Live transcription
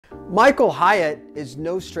Michael Hyatt is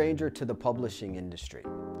no stranger to the publishing industry.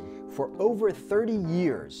 For over 30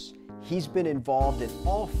 years, he's been involved in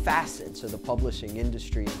all facets of the publishing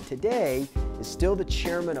industry, and today is still the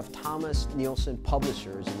chairman of Thomas Nielsen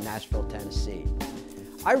Publishers in Nashville, Tennessee.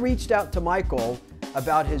 I reached out to Michael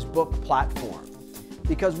about his book platform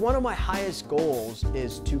because one of my highest goals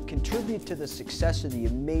is to contribute to the success of the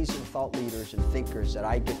amazing thought leaders and thinkers that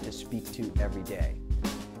I get to speak to every day.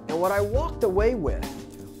 And what I walked away with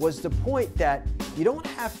was the point that you don't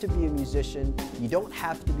have to be a musician, you don't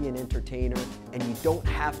have to be an entertainer, and you don't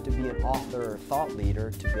have to be an author or thought leader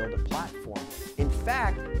to build a platform. In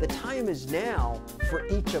fact, the time is now for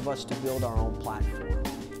each of us to build our own platform.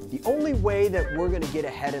 The only way that we're going to get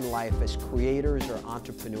ahead in life as creators or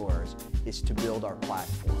entrepreneurs is to build our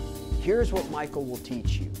platform. Here's what Michael will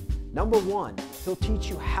teach you. Number one, he'll teach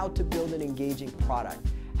you how to build an engaging product,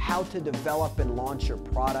 how to develop and launch your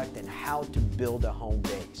product, and how to build a home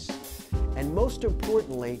base. And most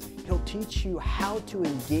importantly, he'll teach you how to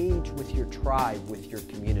engage with your tribe, with your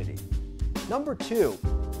community. Number two,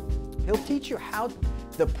 he'll teach you how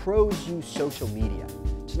the pros use social media.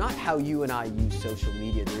 It's not how you and I use social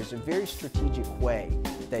media. There's a very strategic way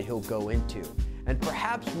that he'll go into. And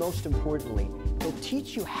perhaps most importantly, he'll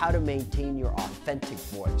teach you how to maintain your authentic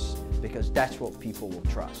voice, because that's what people will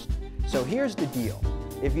trust. So here's the deal.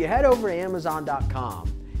 If you head over to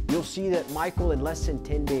Amazon.com, you'll see that Michael, in less than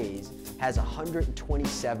 10 days, has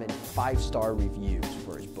 127 5-star reviews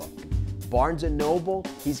for his book. Barnes & Noble,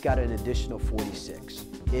 he's got an additional 46.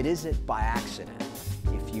 It isn't by accident.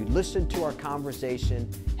 If you listen to our conversation,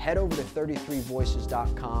 head over to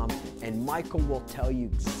 33voices.com and Michael will tell you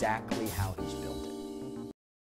exactly how he's built.